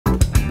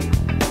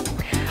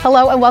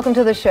Hello and welcome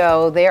to the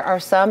show. There are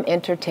some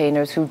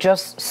entertainers who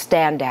just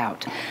stand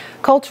out.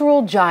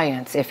 Cultural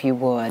giants, if you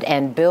would,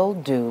 and Bill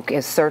Duke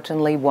is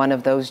certainly one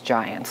of those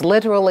giants,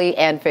 literally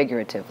and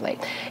figuratively.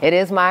 It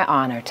is my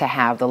honor to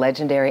have the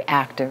legendary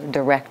actor,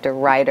 director,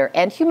 writer,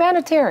 and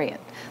humanitarian,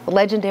 the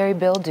legendary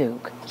Bill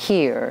Duke,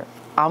 here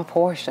on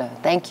Portia.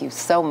 Thank you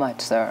so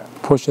much, sir.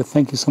 Portia,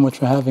 thank you so much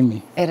for having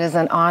me. It is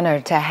an honor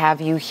to have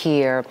you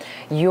here.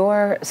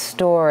 Your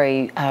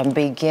story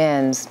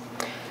begins...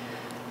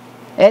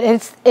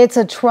 It's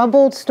a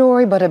troubled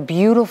story, but a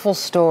beautiful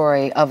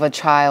story of a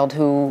child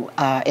who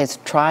is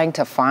trying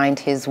to find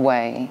his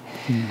way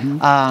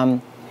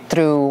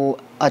through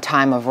a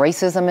time of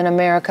racism in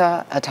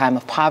America, a time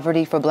of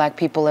poverty for Black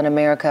people in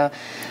America,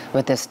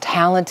 with this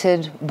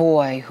talented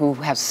boy who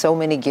has so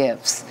many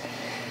gifts.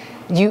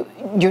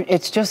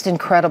 It's just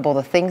incredible,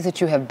 the things that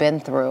you have been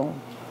through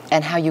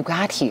and how you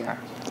got here.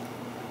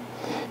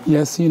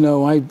 Yes, you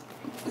know, I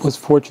was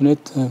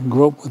fortunate to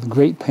grow up with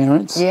great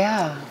parents.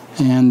 Yeah.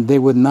 And they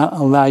would not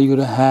allow you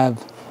to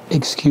have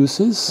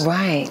excuses.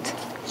 Right.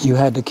 You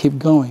had to keep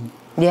going.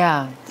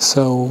 Yeah.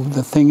 So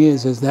the thing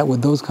is that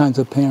with those kinds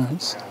of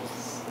parents,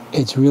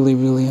 it's really,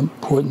 really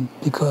important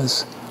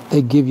because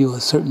they give you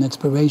a certain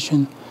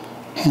inspiration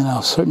and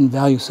a certain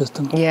value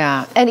system.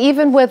 Yeah. And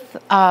even with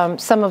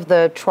some of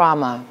the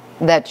trauma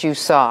that you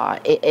saw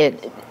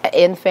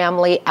in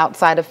family,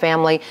 outside of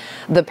family,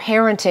 the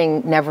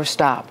parenting never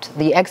stopped.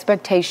 The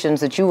expectations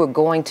that you were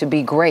going to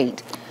be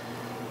great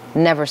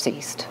never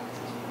ceased.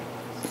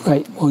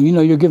 Right. Well, you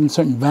know, you're given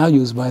certain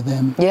values by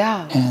them.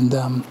 Yeah. And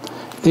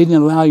they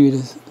didn't allow you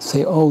to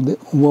say, oh,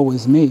 woe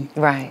is me.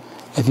 Right.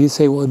 If you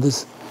say, well,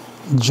 this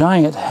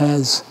giant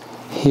has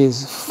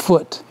his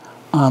foot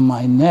on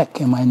my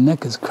neck and my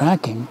neck is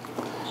cracking,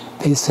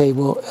 they say,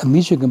 well, at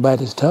least you can bite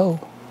his toe.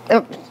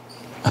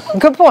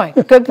 Good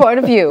point. Good point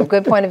of view.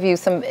 Good point of view.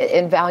 Some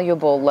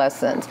invaluable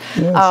lessons.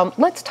 Yes.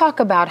 Let's talk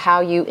about how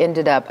you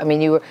ended up. I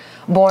mean, you were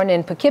born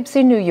in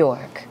Poughkeepsie, New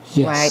York,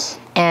 yes. right?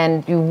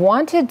 And you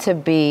wanted to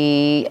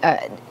be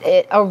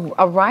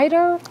a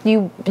writer.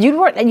 You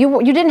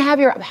didn't have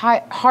your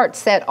heart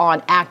set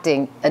on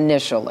acting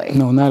initially.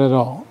 No, not at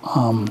all.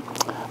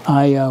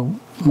 I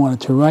wanted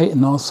to write,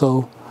 and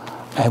also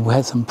I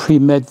had some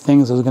pre-med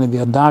things. I was going to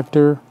be a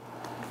doctor.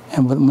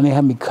 And when they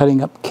had me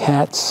cutting up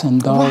cats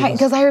and dogs. Right,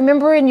 because I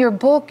remember in your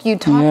book you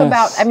talk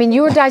about, I mean,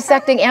 you were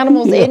dissecting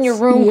animals in your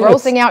room,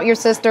 grossing out your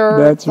sister.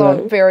 That's right.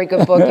 It's a very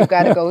good book. You've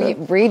got to go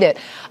read it.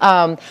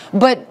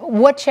 But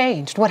what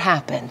changed? What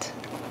happened?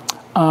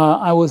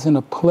 I was in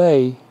a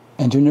play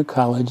in junior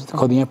college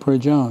called The Emperor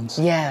Jones.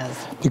 Yes.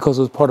 Because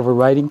it was part of a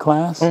writing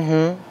class.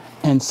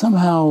 And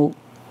somehow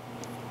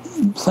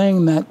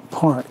playing that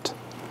part,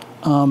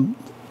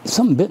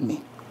 something bit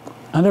me.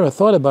 I never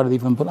thought about it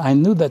even, but I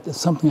knew that it's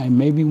something I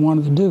maybe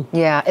wanted to do.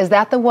 Yeah. Is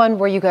that the one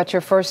where you got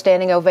your first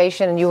standing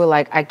ovation and you were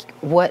like,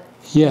 Yes,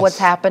 what's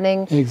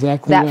happening?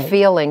 Exactly that right.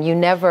 feeling, you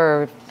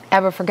never,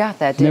 ever forgot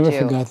that, did you? Never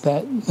forgot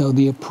that. You know,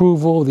 the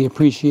approval, the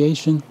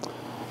appreciation,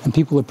 and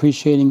people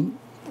appreciating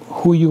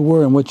who you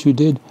were and what you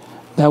did,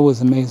 that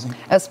was amazing.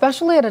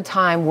 Especially at a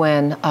time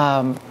when,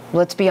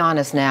 let's be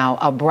honest now,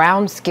 a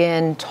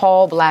brown-skinned,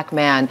 tall Black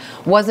man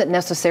wasn't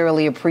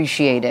necessarily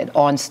appreciated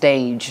on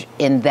stage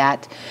in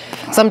that,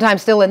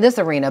 sometimes still in this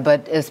arena,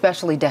 but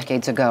especially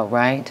decades ago,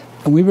 right?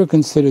 And we were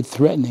considered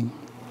threatening.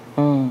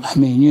 I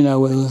mean, you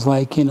know, it was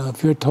like, you know,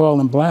 if you're tall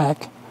and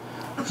Black,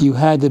 you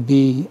had to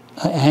be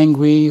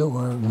angry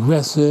or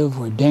aggressive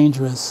or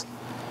dangerous.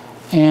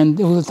 And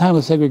it was a time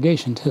of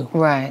segregation, too.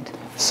 Right.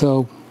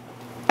 So...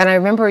 And I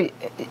remember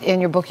in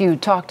your book you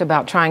talked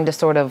about trying to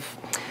sort of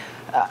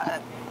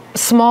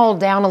small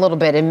down a little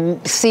bit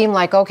and seem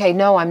like, okay,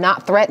 no, I'm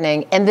not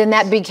threatening. And then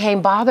that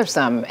became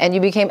bothersome and you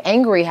became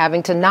angry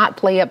having to not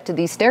play up to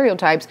these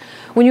stereotypes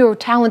when you were a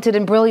talented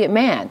and brilliant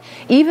man.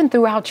 Even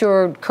throughout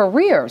your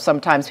career,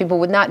 sometimes people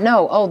would not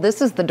know, oh,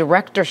 this is the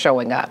director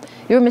showing up.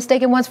 You were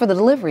mistaken once for the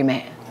delivery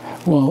man.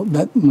 Well,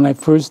 when I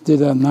first did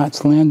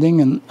Knots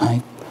Landing and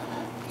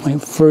my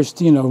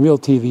first, you know, real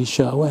TV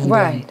show. And,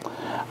 right.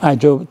 I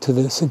drove to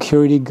the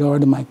security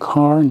guard in my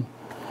car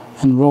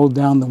and rolled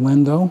down the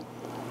window,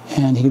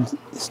 and he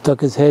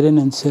stuck his head in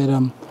and said,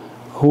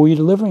 who are you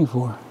delivering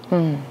for?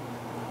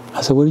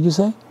 I said, what did you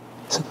say?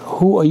 He said,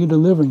 who are you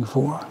delivering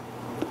for?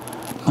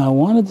 Now, I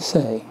wanted to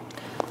say,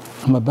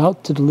 I'm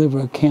about to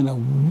deliver a can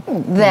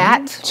of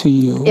that to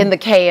you. In the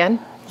can?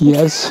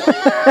 Yes.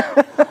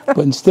 But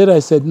instead I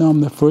said, no,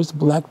 I'm the first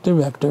Black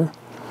director.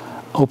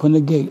 Open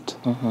the gate.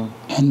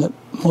 And the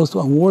most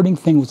rewarding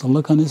thing was the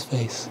look on his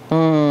face.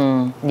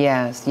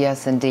 Yes,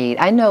 yes, indeed.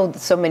 I know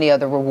so many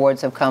other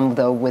rewards have come,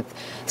 though, with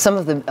some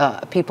of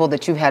the people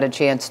that you've had a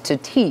chance to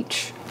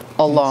teach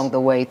along the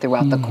way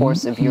throughout the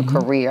course of your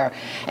career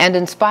and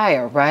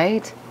inspire,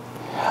 right?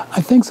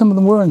 I think some of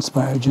them were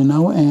inspired, you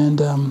know,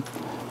 and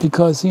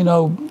because, you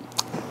know,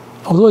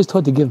 I was always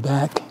taught to give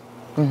back,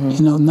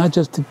 you know, not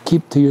just to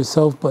keep to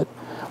yourself, but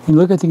when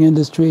you look at the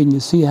industry and you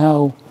see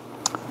how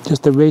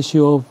just the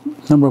ratio of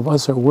number of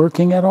us are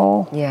working at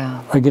all,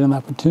 or get an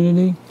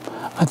opportunity,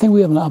 I think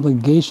we have an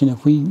obligation,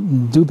 if we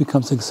do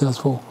become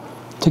successful,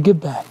 to give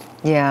back.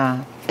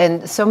 Yeah,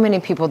 and so many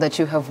people that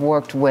you have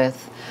worked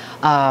with,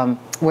 our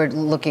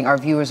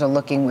viewers are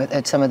looking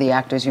at some of the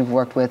actors you've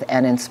worked with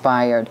and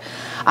inspired.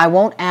 I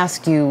won't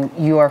ask you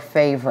your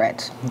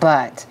favorite,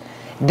 but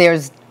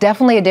there's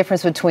definitely a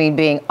difference between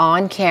being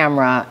on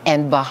camera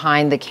and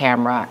behind the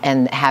camera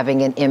and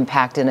having an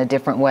impact in a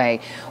different way.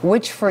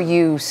 Which for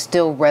you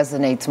still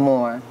resonates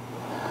more?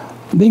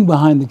 Being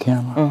behind the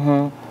camera.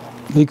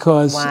 Mm-hmm.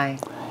 Because why?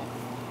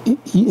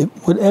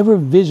 Whatever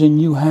vision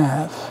you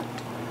have,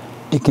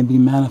 it can be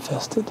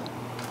manifested.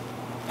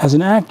 As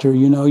an actor,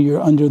 you know,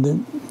 you're under the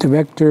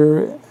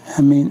director,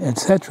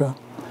 etc.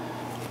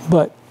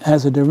 But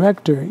as a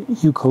director,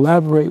 you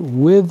collaborate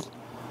with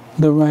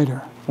the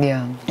writer.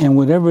 Yeah. And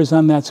whatever is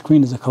on that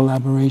screen is a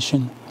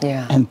collaboration.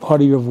 Yeah. And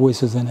part of your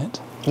voice is in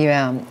it.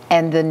 Yeah.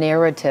 And the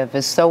narrative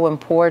is so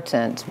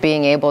important.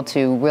 Being able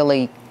to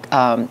really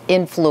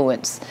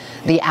influence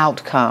the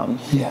outcome,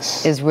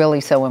 yes, is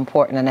really so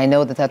important. And I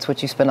know that that's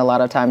what you spend a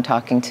lot of time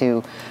talking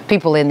to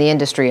people in the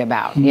industry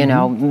about, mm-hmm. you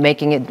know,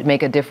 making it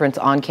make a difference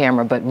on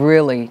camera, but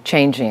really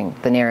changing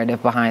the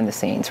narrative behind the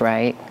scenes,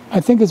 right? I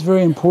think it's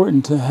very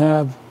important to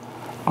have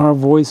our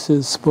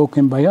voices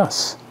spoken by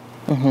us.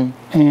 Mm-hmm.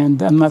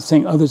 And I'm not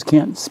saying others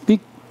can't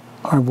speak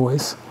our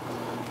voice,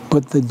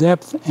 but the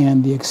depth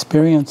and the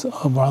experience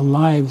of our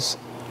lives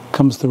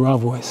comes through our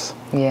voice.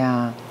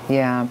 Yeah,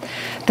 yeah.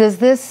 Does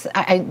this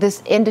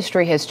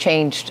industry has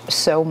changed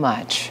so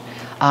much,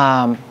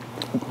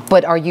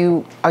 but are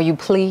you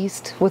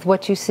pleased with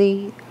what you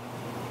see,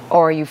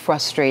 or are you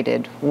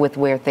frustrated with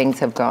where things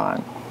have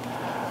gone?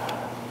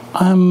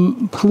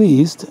 I'm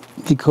pleased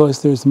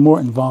because there's more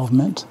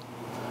involvement,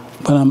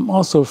 but I'm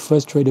also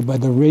frustrated by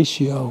the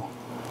ratio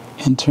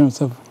in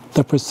terms of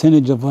the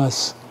percentage of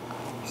us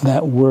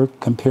that work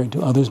compared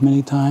to others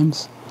many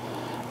times.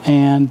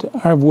 And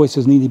our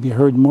voices need to be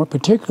heard more,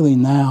 particularly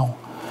now,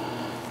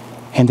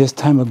 in this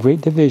time of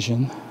great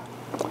division.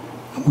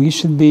 We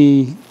should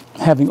be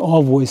having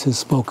all voices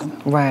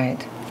spoken. Right,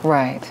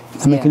 right.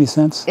 Does that make any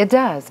sense? It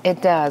does,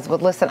 it does.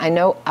 But listen, I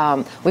know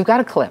we've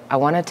got a clip. I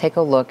want to take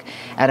a look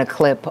at a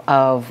clip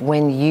of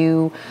when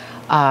you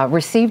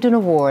received an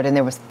award and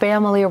there was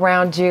family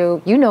around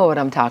you. You know what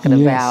I'm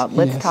talking about.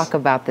 Let's talk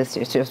about this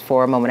just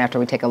for a moment after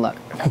we take a look.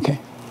 Okay.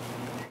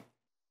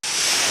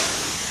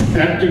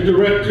 Actor,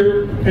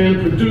 director,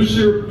 and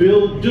producer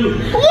Bill Duke.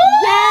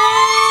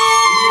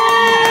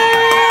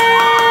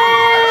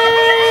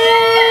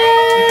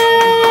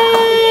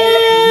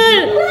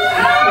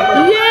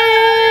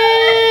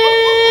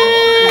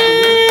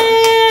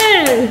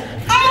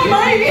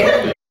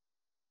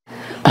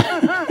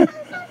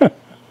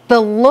 The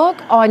look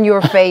on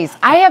your face,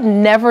 I have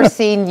never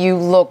seen you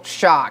look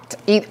shocked,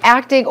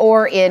 acting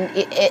or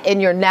in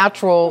your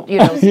natural,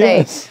 state.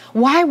 Yes.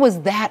 Why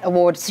was that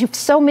award?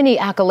 So many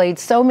accolades,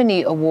 so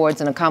many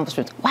awards and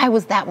accomplishments. Why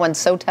was that one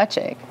so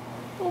touching?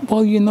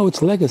 Well,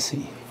 it's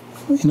legacy.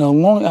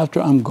 Long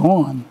after I'm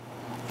gone,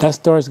 that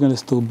star is going to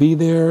still be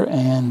there,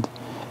 and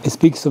it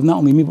speaks of not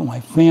only me but my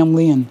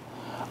family and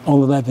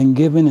all that I've been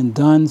given and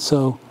done.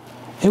 So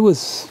it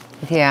was.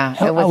 Yeah,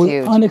 it was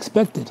huge.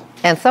 Unexpected.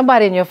 And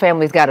somebody in your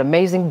family's got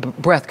amazing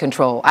breath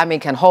control. I mean,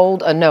 can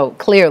hold a note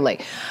clearly.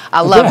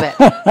 I love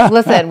it.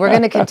 Listen, we're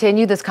going to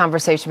continue this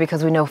conversation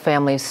because we know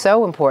family is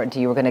so important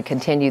to you. We're going to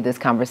continue this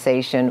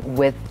conversation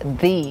with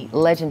the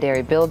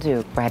legendary Bill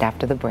Duke right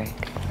after the break.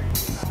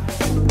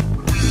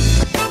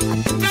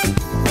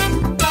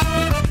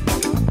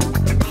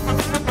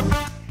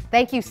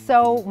 Thank you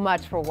so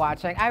much for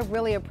watching. I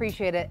really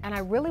appreciate it. And I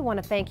really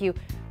want to thank you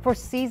for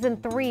season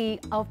 3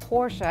 of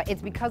Portia.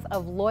 It's because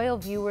of loyal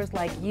viewers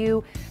like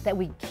you that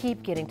we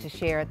keep getting to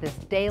share this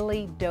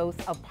daily dose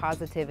of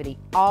positivity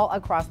all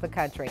across the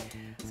country.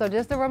 So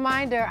just a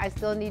reminder, I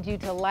still need you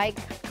to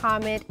like,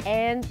 comment,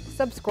 and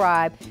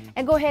subscribe.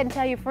 And go ahead and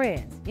tell your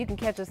friends. You can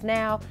catch us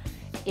now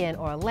in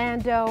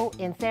Orlando,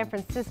 in San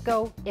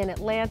Francisco, in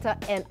Atlanta,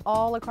 and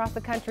all across the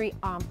country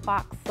on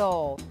Fox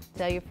Soul.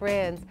 Tell your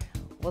friends.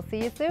 We'll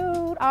see you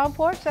soon on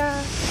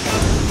Portia.